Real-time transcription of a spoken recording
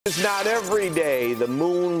It's not every day the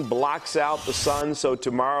moon blocks out the sun, so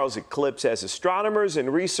tomorrow's eclipse has astronomers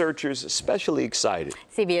and researchers especially excited.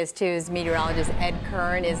 CBS 2's meteorologist Ed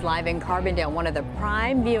Curran is live in Carbondale, one of the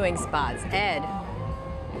prime viewing spots. Ed.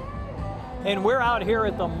 And we're out here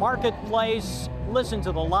at the marketplace. Listen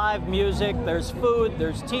to the live music. There's food,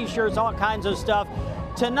 there's t-shirts, all kinds of stuff.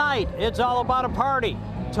 Tonight, it's all about a party.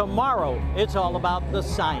 Tomorrow, it's all about the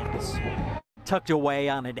science. Tucked away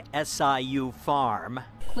on an SIU farm.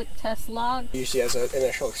 Quick test log. Usually has an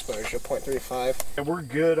initial exposure of 0.35. And we're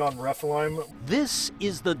good on rough alignment. This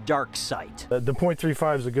is the dark site. The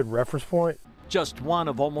 0.35 is a good reference point. Just one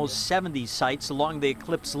of almost 70 sites along the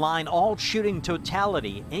eclipse line, all shooting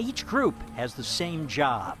totality, and each group has the same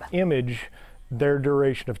job. Image their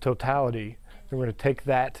duration of totality. We're going to take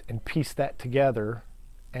that and piece that together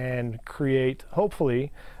and create,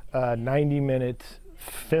 hopefully, a 90-minute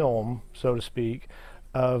film, so to speak,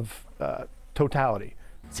 of totality.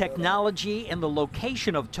 Technology and the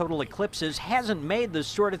location of total eclipses hasn't made this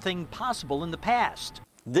sort of thing possible in the past.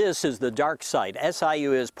 This is the dark site.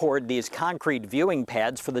 SIU has poured these concrete viewing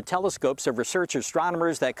pads for the telescopes of research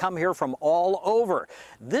astronomers that come here from all over.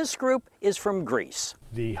 This group is from Greece.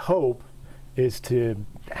 The hope is to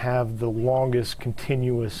have the longest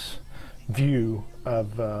continuous view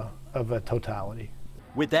of a totality.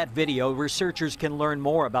 With that video, researchers can learn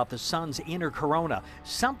more about the sun's inner corona,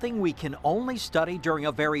 something we can only study during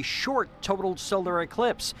a very short total solar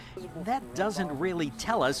eclipse. That doesn't really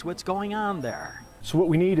tell us what's going on there. So what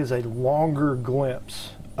we need is a longer glimpse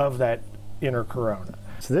of that inner corona.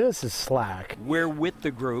 So this is slack. We're with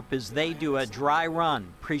the group as they do a dry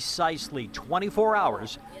run precisely 24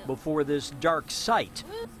 hours before this dark site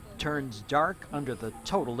turns dark under the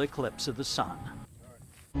total eclipse of the sun.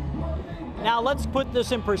 Now let's put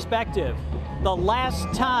this in perspective. The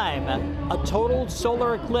last time a total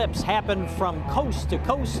solar eclipse happened from coast to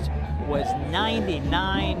coast was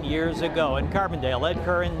 99 years ago. In Carbondale, Ed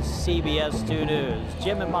Curran, CBS 2 News.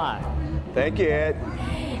 Jim and Mike. Thank you, Ed.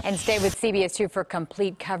 And stay with CBS 2 for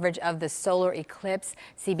complete coverage of the solar eclipse.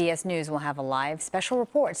 CBS News will have a live special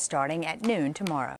report starting at noon tomorrow.